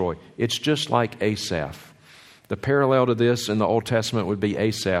not destroyed. It's just like Asaph. The parallel to this in the Old Testament would be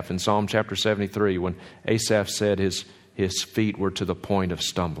Asaph in Psalm chapter 73, when Asaph said his feet were to the point of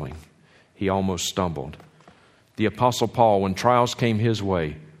stumbling. He almost stumbled. The Apostle Paul, when trials came his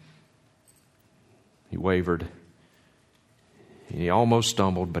way, he wavered. He almost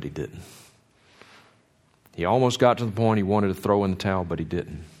stumbled, but he didn't. He almost got to the point he wanted to throw in the towel, but he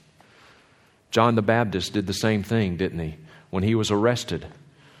didn't. John the Baptist did the same thing, didn't he? When he was arrested.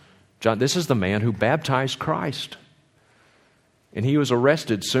 This is the man who baptized Christ. And he was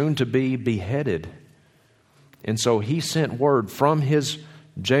arrested, soon to be beheaded. And so he sent word from his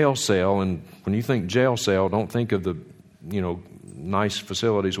jail cell. And when you think jail cell, don't think of the, nice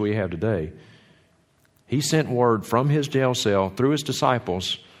facilities we have today. He sent word from his jail cell through his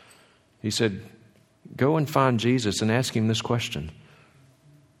disciples. He said, go and find Jesus and ask him this question.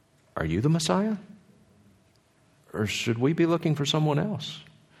 Are you the Messiah? Or should we be looking for someone else?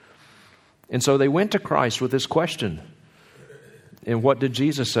 And so they went to Christ with this question. And what did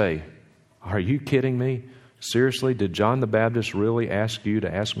Jesus say? Are you kidding me? Seriously, did John the Baptist really ask you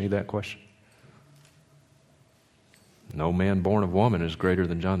to ask me that question? No man born of woman is greater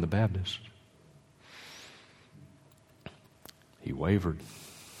than John the Baptist. He wavered,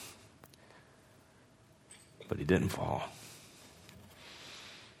 but he didn't fall.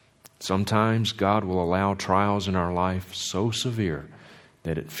 Sometimes God will allow trials in our life so severe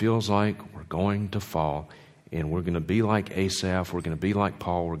that it feels like we're going to fall, and we're going to be like Asaph, we're going to be like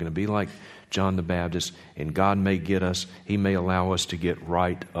Paul, we're going to be like John the Baptist, and God may get us, He may allow us to get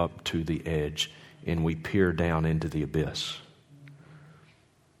right up to the edge, and we peer down into the abyss.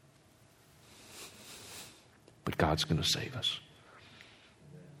 But God's going to save us.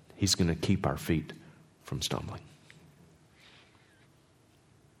 He's going to keep our feet from stumbling.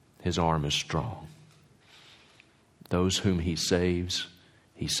 His arm is strong. Those whom He saves,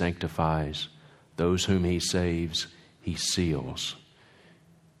 He sanctifies. Those whom He saves, He seals.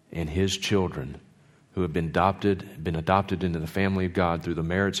 And His children who have been adopted into the family of God through the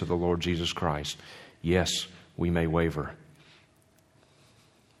merits of the Lord Jesus Christ, yes, we may waver,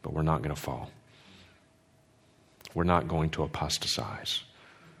 but we're not going to fall. We're not going to apostatize.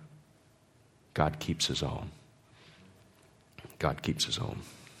 God keeps His own. God keeps His own.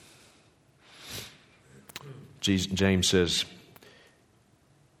 James says,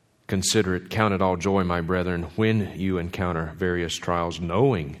 consider it, count it all joy, my brethren, when you encounter various trials,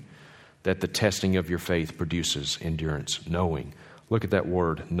 knowing that the testing of your faith produces endurance. Knowing. Look at that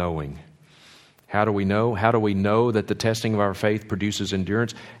word, knowing. How do we know? How do we know that the testing of our faith produces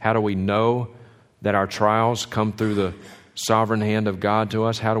endurance? How do we know that our trials come through the sovereign hand of God to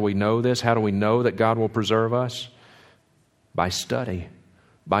us? How do we know this? How do we know that God will preserve us? By study.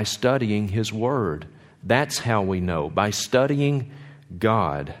 By studying His Word. That's how we know. By studying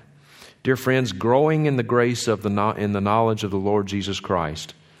God. Dear friends, growing in the grace of in the knowledge of the Lord Jesus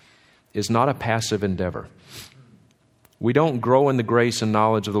Christ is not a passive endeavor. We don't grow in the grace and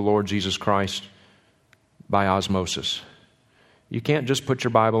knowledge of the Lord Jesus Christ by osmosis. You can't just put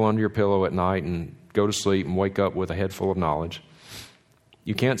your Bible under your pillow at night and go to sleep and wake up with a head full of knowledge.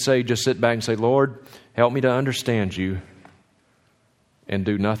 You can't just sit back and say, Lord, help me to understand you, and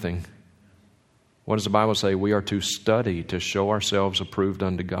do nothing. What does the Bible say? We are to study to show ourselves approved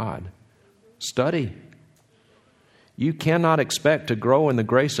unto God. Study. You cannot expect to grow in the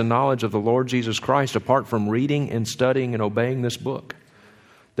grace and knowledge of the Lord Jesus Christ apart from reading and studying and obeying this book.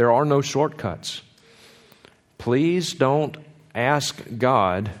 There are no shortcuts. Please don't ask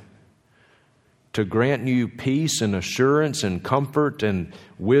God to grant you peace and assurance and comfort and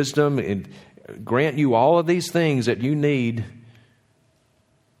wisdom and grant you all of these things that you need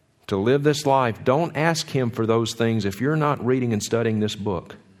to live this life. Don't ask Him for those things if you're not reading and studying this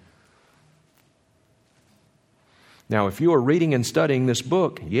book. Now, if you are reading and studying this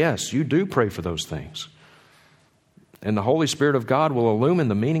book, yes, you do pray for those things. And the Holy Spirit of God will illumine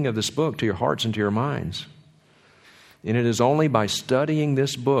the meaning of this book to your hearts and to your minds. And it is only by studying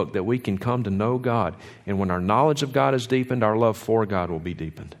this book that we can come to know God. And when our knowledge of God is deepened, our love for God will be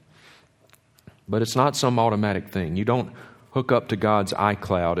deepened. But it's not some automatic thing. You don't hook up to God's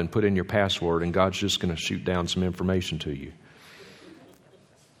iCloud and put in your password and God's just going to shoot down some information to you.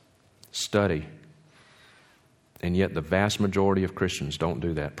 Study. And yet the vast majority of Christians don't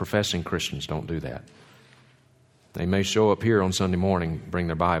do that. Professing Christians don't do that. They may show up here on Sunday morning, bring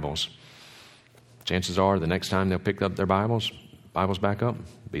their Bibles. Chances are the next time they'll pick up their Bibles back up,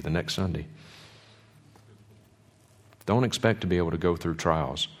 be the next Sunday. Don't expect to be able to go through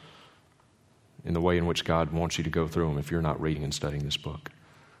trials in the way in which God wants you to go through them if you're not reading and studying this book.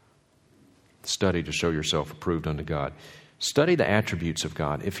 Study to show yourself approved unto God. Study the attributes of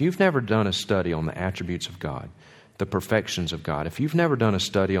God. If you've never done a study on the attributes of God, the perfections of God, if you've never done a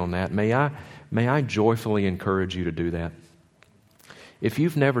study on that, may I joyfully encourage you to do that. If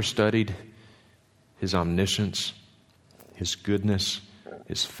you've never studied His omniscience, His goodness,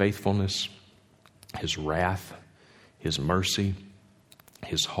 His faithfulness, His wrath, His mercy,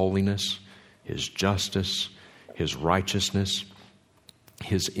 His holiness, His justice, His righteousness,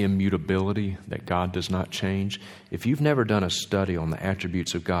 His immutability, that God does not change. If you've never done a study on the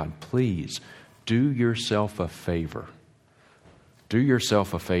attributes of God, please do yourself a favor. Do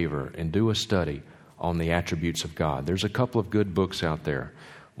yourself a favor and do a study on the attributes of God. There's a couple of good books out there.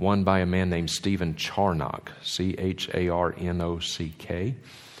 one by a man named Stephen Charnock, Charnock.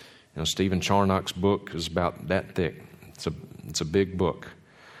 Stephen Charnock's book is about that thick. It's a big book.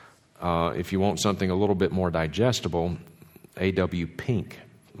 If you want something a little bit more digestible, A.W. Pink,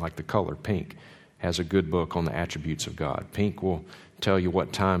 like the color pink, has a good book on the attributes of God. Pink will tell you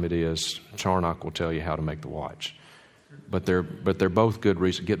what time it is. Charnock will tell you how to make the watch. But they're both good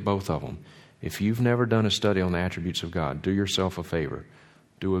reasons. Get both of them. If you've never done a study on the attributes of God, do yourself a favor.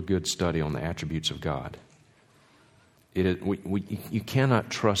 Do a good study on the attributes of God. You cannot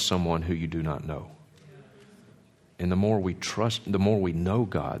trust someone who you do not know. And the more we know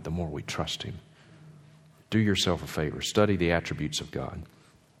God, the more we trust Him. Do yourself a favor. Study the attributes of God.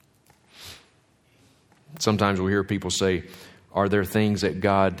 Sometimes we hear people say, are there things that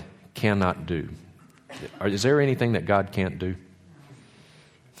God cannot do? Is there anything that God can't do?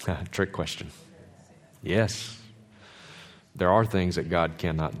 Trick question. Yes. There are things that God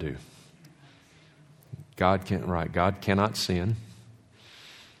cannot do. God cannot sin.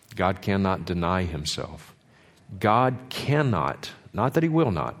 God cannot deny Himself. God cannot, not that He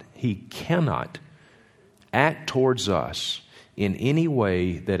will not, He cannot act towards us in any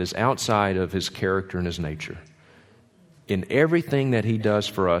way that is outside of His character and His nature. In everything that He does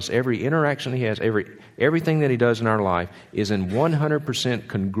for us, every interaction He has, everything that He does in our life is in 100%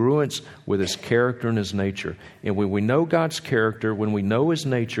 congruence with His character and His nature. And when we know God's character, when we know His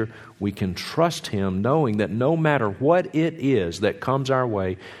nature, we can trust Him knowing that no matter what it is that comes our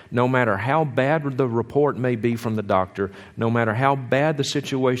way, no matter how bad the report may be from the doctor, no matter how bad the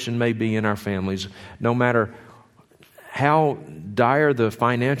situation may be in our families, no matter how dire the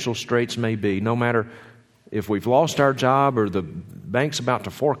financial straits may be, no matter if we've lost our job or the bank's about to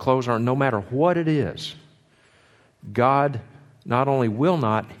foreclose, or no matter what it is, God not only will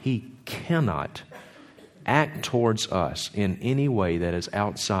not, He cannot act towards us in any way that is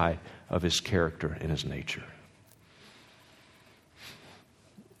outside of His character and His nature.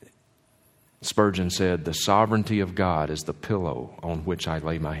 Spurgeon said, "The sovereignty of God is the pillow on which I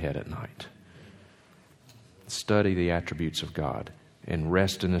lay my head at night." Study the attributes of God and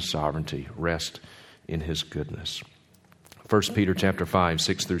rest in His sovereignty, rest in His goodness. 1 Peter chapter 5,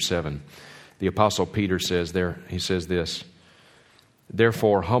 6 through 7. The Apostle Peter says there, he says this,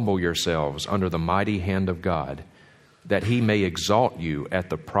 "Therefore humble yourselves under the mighty hand of God, that He may exalt you at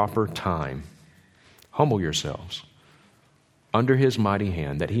the proper time." Humble yourselves under His mighty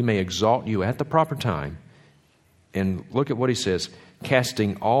hand, that He may exalt you at the proper time. And look at what he says,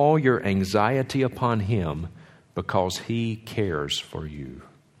 "Casting all your anxiety upon Him, because He cares for you."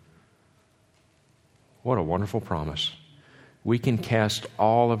 What a wonderful promise. We can cast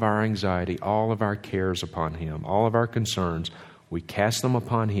all of our anxiety, all of our cares upon Him, all of our concerns. We cast them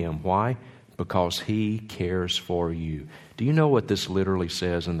upon Him. Why? Because He cares for you. Do you know what this literally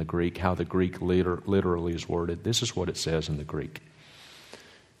says in the Greek? How the Greek literally is worded? This is what it says in the Greek.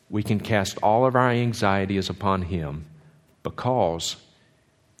 We can cast all of our anxieties upon Him because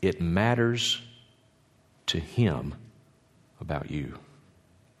it matters to Him about you.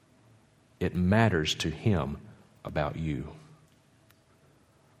 It matters to Him about you.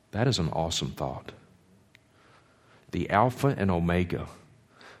 That is an awesome thought. The Alpha and Omega,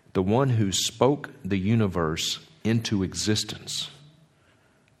 the one who spoke the universe into existence.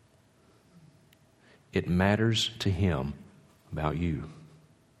 It matters to Him about you.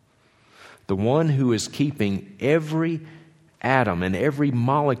 The one who is keeping every atom and every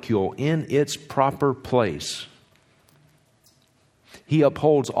molecule in its proper place. He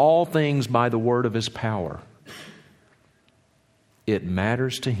upholds all things by the word of His power. It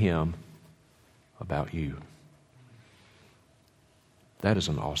matters to Him about you. That is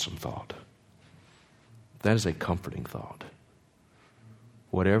an awesome thought. That is a comforting thought.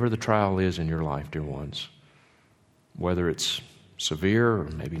 Whatever the trial is in your life, dear ones, whether it's severe or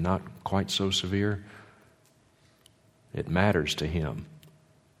maybe not quite so severe, it matters to Him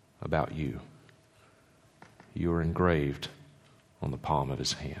about you. You are engraved on the palm of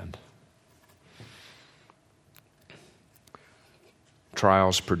His hand.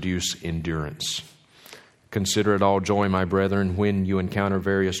 Trials produce endurance. Consider it all joy, my brethren, when you encounter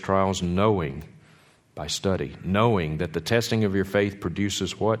various trials, knowing by study, knowing that the testing of your faith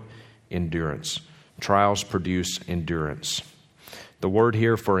produces what? Endurance. Trials produce endurance. The word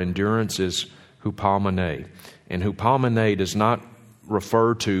here for endurance is hupomene. And hupomene does not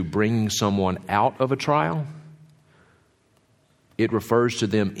refer to bringing someone out of a trial. It refers to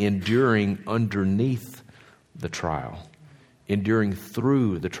them enduring underneath the trial, enduring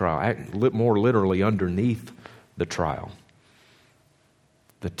through the trial, more literally underneath the trial.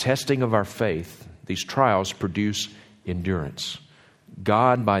 The testing of our faith, these trials produce endurance.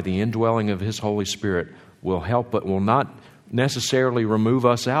 God, by the indwelling of His Holy Spirit, will help, but will not necessarily remove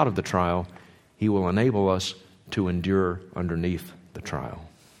us out of the trial. He will enable us to endure underneath the trial.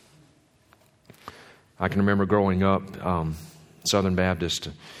 I can remember growing up, Southern Baptist,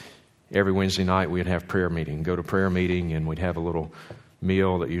 every Wednesday night we'd have prayer meeting. Go to prayer meeting and we'd have a little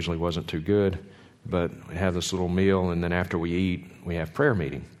meal that usually wasn't too good, but we'd have this little meal, and then after we eat, we have prayer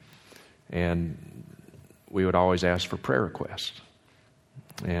meeting. And we would always ask for prayer requests.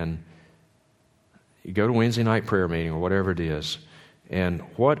 And you go to Wednesday night prayer meeting or whatever it is, and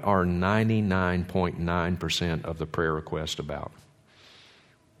what are 99.9% of the prayer requests about?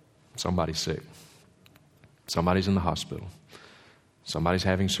 Somebody's sick. Somebody's in the hospital. Somebody's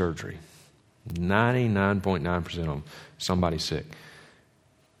having surgery. 99.9% of them, somebody's sick.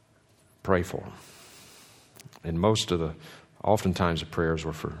 Pray for them. And oftentimes the prayers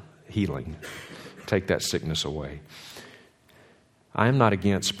were for healing. Take that sickness away. I am not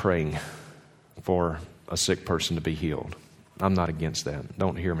against praying for a sick person to be healed. I'm not against that.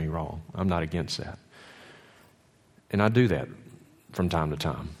 Don't hear me wrong. I'm not against that. And I do that from time to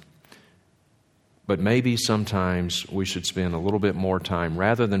time. But maybe sometimes we should spend a little bit more time,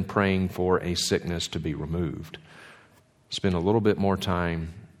 rather than praying for a sickness to be removed, spend a little bit more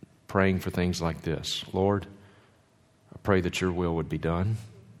time praying for things like this. Lord, I pray that your will would be done,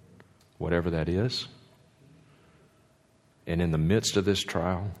 whatever that is. And in the midst of this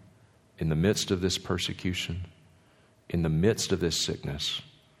trial, in the midst of this persecution, in the midst of this sickness,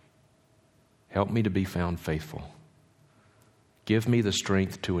 help me to be found faithful. Give me the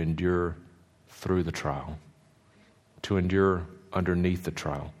strength to endure through the trial, to endure underneath the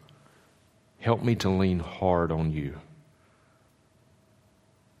trial. Help me to lean hard on you.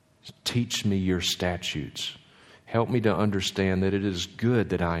 Teach me your statutes. Help me to understand that it is good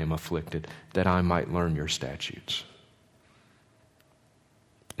that I am afflicted, that I might learn your statutes.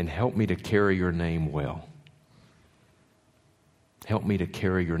 And help me to carry your name well. Help me to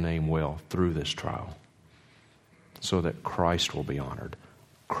carry your name well through this trial, so that Christ will be honored.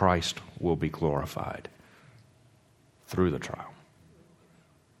 Christ will be glorified through the trial.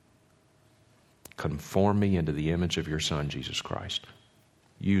 Conform me into the image of your Son, Jesus Christ,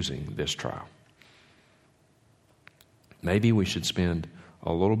 using this trial. Maybe we should spend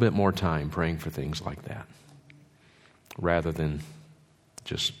a little bit more time praying for things like that, rather than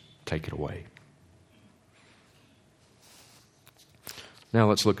just take it away. Now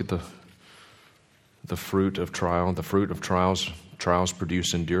let's look at the fruit of trial. The fruit of trials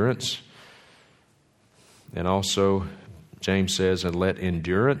produce endurance. And also, James says, and let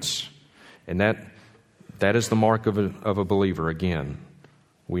endurance, and that is the mark of a believer. Again,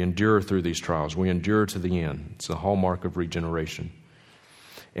 we endure through these trials. We endure to the end. It's the hallmark of regeneration.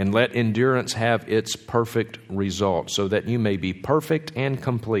 And let endurance have its perfect result, so that you may be perfect and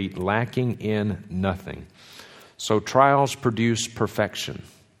complete, lacking in nothing. So trials produce perfection.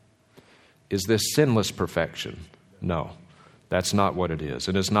 Is this sinless perfection? No, that's not what it is.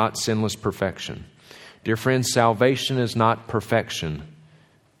 It is not sinless perfection. Dear friends, salvation is not perfection,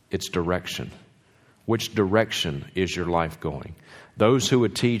 it's direction. Which direction is your life going? Those who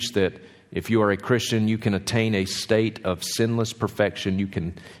would teach that if you are a Christian, you can attain a state of sinless perfection. You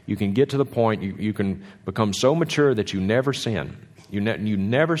can get to the point, you can become so mature that you never sin. You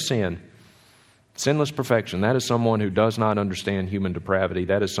never sin. Sinless perfection, that is someone who does not understand human depravity.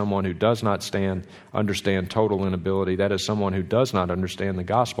 That is someone who does not understand total inability. That is someone who does not understand the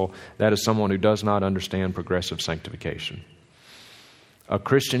gospel. That is someone who does not understand progressive sanctification. A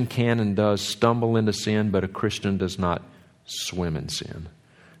Christian can and does stumble into sin, but a Christian does not swim in sin.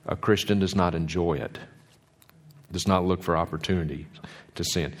 A Christian does not enjoy it, does not look for opportunity to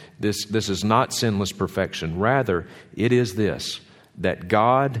sin. This is not sinless perfection. Rather, it is this, that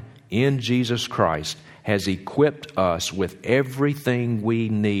God in Jesus Christ has equipped us with everything we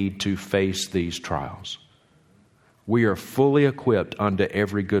need to face these trials. We are fully equipped unto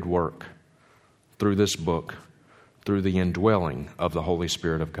every good work through this book, through the indwelling of the Holy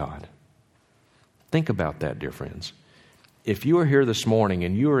Spirit of God. Think about that, dear friends. If you are here this morning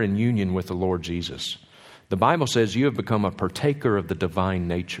and you are in union with the Lord Jesus, the Bible says you have become a partaker of the divine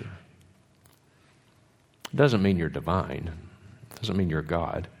nature. It doesn't mean you're divine. It doesn't mean you're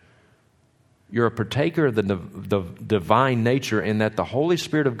God. You're a partaker of the divine nature in that the Holy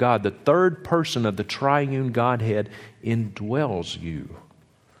Spirit of God, the third person of the triune Godhead, indwells you.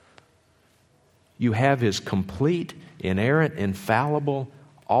 You have His complete, inerrant, infallible,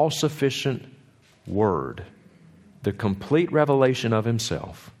 all-sufficient Word, the complete revelation of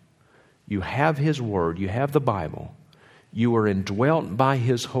Himself. You have His Word, you have the Bible. You are indwelt by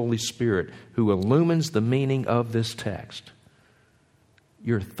His Holy Spirit, who illumines the meaning of this text.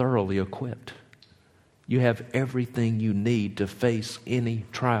 you're thoroughly equipped. You have everything you need to face any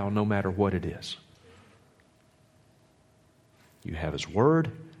trial, no matter what it is. You have His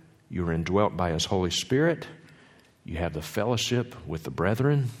Word. You are indwelt by His Holy Spirit. You have the fellowship with the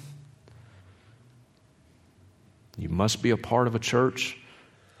brethren. You must be a part of a church.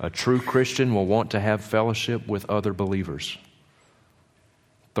 A true Christian will want to have fellowship with other believers.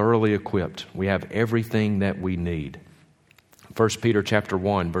 Thoroughly equipped. We have everything that we need. 1 Peter chapter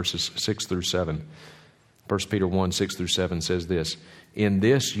 1, verses 6 through 7. 1 Peter 1, 6 through 7 says this, "In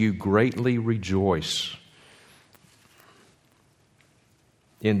this you greatly rejoice.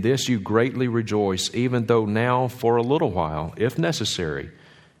 In this you greatly rejoice, even though now for a little while, if necessary,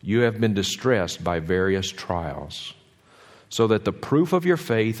 you have been distressed by various trials, so that the proof of your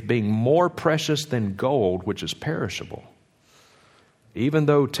faith, being more precious than gold, which is perishable, even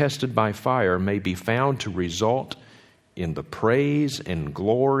though tested by fire, may be found to result in the praise and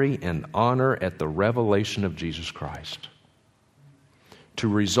glory and honor at the revelation of Jesus Christ." To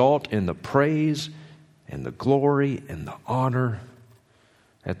result in the praise and the glory and the honor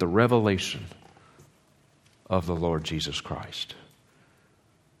at the revelation of the Lord Jesus Christ.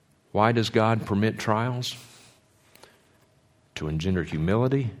 Why does God permit trials? To engender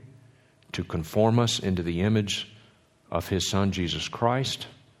humility, to conform us into the image of His Son Jesus Christ,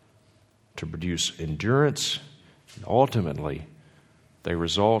 to produce endurance, and ultimately they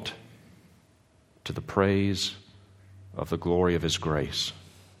result to the praise of the glory of His grace.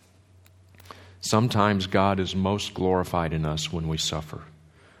 Sometimes God is most glorified in us when we suffer,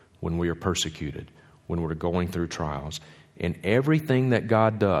 when we are persecuted, when we're going through trials. And everything that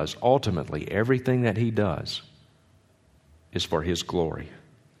God does, ultimately everything that He does, is for His glory.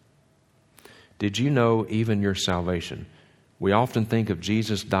 Did you know even your salvation? We often think of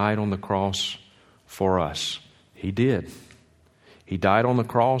Jesus died on the cross for us. He did. He died on the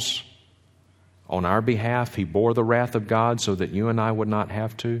cross on our behalf. He bore the wrath of God so that you and I would not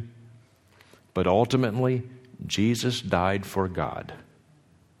have to. But ultimately, Jesus died for God.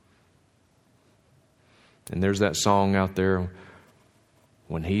 And there's that song out there,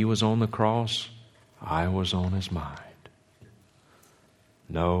 when He was on the cross, I was on His mind.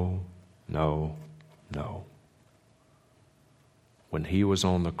 No, no, no. When He was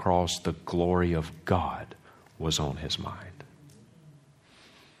on the cross, the glory of God was on His mind.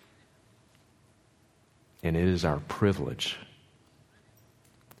 And it is our privilege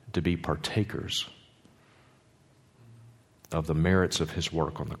to be partakers of the merits of His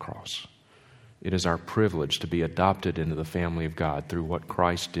work on the cross. It is our privilege to be adopted into the family of God through what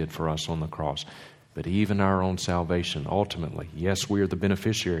Christ did for us on the cross. But even our own salvation, ultimately, yes, we are the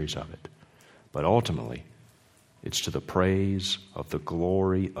beneficiaries of it, but ultimately, it's to the praise of the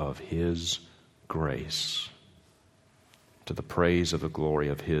glory of His grace. To the praise of the glory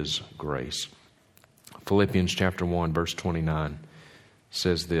of His grace. Philippians chapter 1, verse 29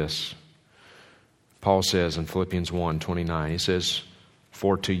 says this. Paul says in Philippians 1, 29, he says,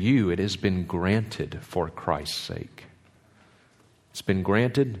 "For to you it has been granted for Christ's sake." It's been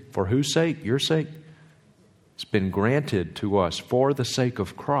granted for whose sake? Your sake? It's been granted to us for the sake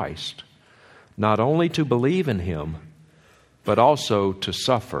of Christ, not only to believe in Him, but also to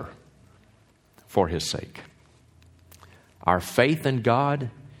suffer for His sake. Our faith in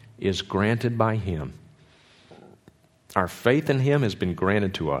God is granted by Him. Our faith in Him has been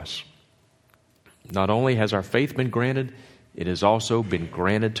granted to us. Not only has our faith been granted, it has also been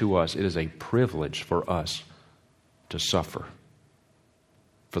granted to us. It is a privilege for us to suffer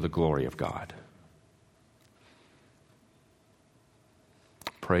for the glory of God.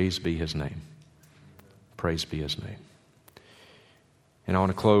 Praise be His name. Praise be His name. And I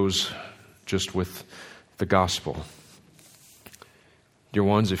want to close just with the gospel. Dear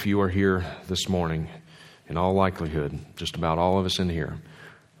ones, if you are here this morning, in all likelihood, just about all of us in here,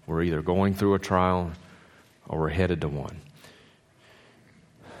 we're either going through a trial or we're headed to one.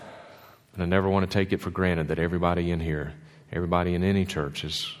 And I never want to take it for granted that everybody in here, everybody in any church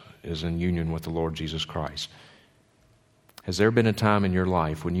is in union with the Lord Jesus Christ. Has there been a time in your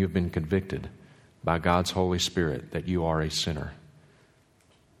life when you've been convicted by God's Holy Spirit that you are a sinner,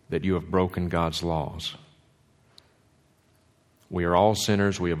 that you have broken God's laws? We are all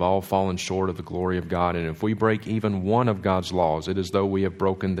sinners. We have all fallen short of the glory of God. And if we break even one of God's laws, it is though we have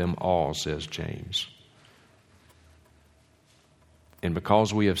broken them all, says James. And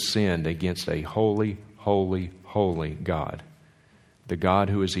because we have sinned against a holy, holy, holy God, the God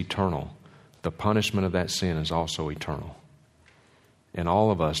who is eternal, the punishment of that sin is also eternal. And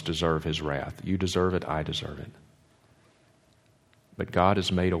all of us deserve His wrath. You deserve it, I deserve it. But God has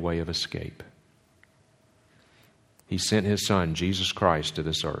made a way of escape. He sent His Son, Jesus Christ, to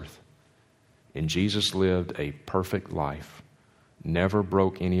this earth. And Jesus lived a perfect life, never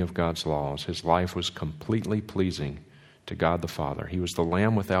broke any of God's laws. His life was completely pleasing to God the Father. He was the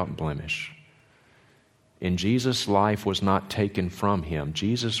Lamb without blemish. And Jesus' life was not taken from Him.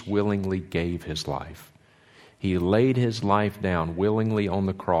 Jesus willingly gave His life. He laid His life down willingly on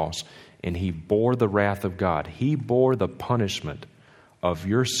the cross, and He bore the wrath of God. He bore the punishment of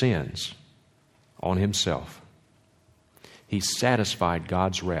your sins on Himself. He satisfied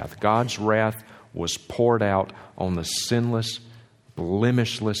God's wrath. God's wrath was poured out on the sinless,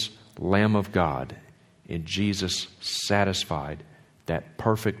 blemishless Lamb of God. And Jesus satisfied that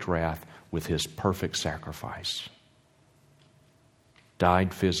perfect wrath with His perfect sacrifice.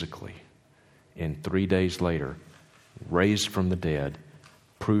 Died physically, and 3 days later, raised from the dead,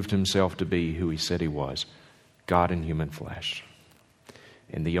 proved Himself to be who He said He was, God in human flesh.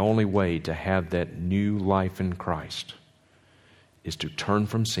 And the only way to have that new life in Christ is to turn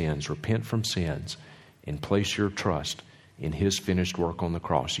from sins, repent from sins, and place your trust in His finished work on the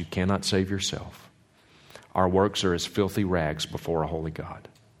cross. You cannot save yourself. Our works are as filthy rags before a holy God.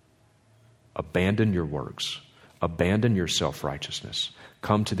 Abandon your works. Abandon your self-righteousness.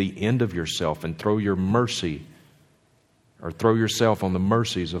 Come to the end of yourself and throw yourself on the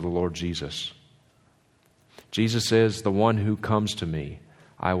mercies of the Lord Jesus. Jesus says, "The one who comes to me,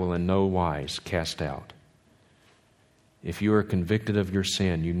 I will in no wise cast out." If you are convicted of your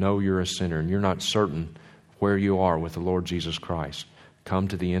sin, you know you're a sinner, and you're not certain where you are with the Lord Jesus Christ, come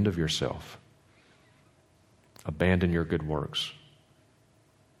to the end of yourself. Abandon your good works.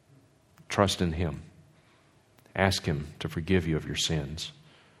 Trust in Him. Ask Him to forgive you of your sins.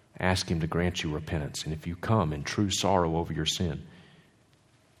 Ask Him to grant you repentance. And if you come in true sorrow over your sin,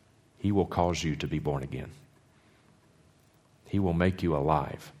 He will cause you to be born again. He will make you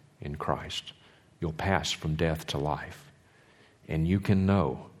alive in Christ. You'll pass from death to life. And you can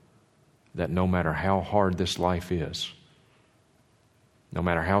know that no matter how hard this life is, no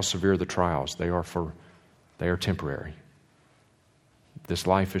matter how severe the trials, they are temporary. This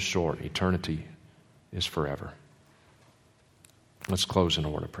life is short. Eternity is forever. Let's close in a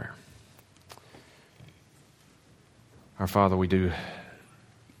word of prayer. Our Father, we do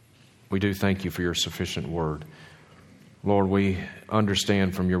thank You for Your sufficient word. Lord, we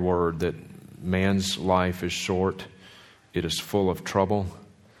understand from Your word that man's life is short. It is full of trouble,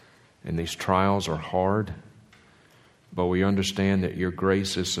 and these trials are hard. But we understand that Your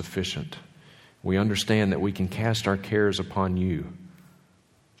grace is sufficient. We understand that we can cast our cares upon You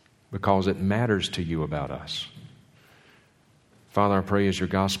because it matters to You about us. Father, I pray as Your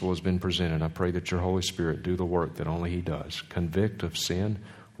gospel has been presented, I pray that Your Holy Spirit do the work that only He does. Convict of sin,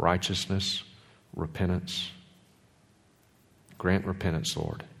 righteousness, repentance. Grant repentance,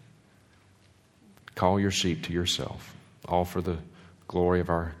 Lord. Call Your sheep to Yourself, all for the glory of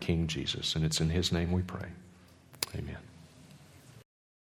our King Jesus. And it's in His name we pray. Amen.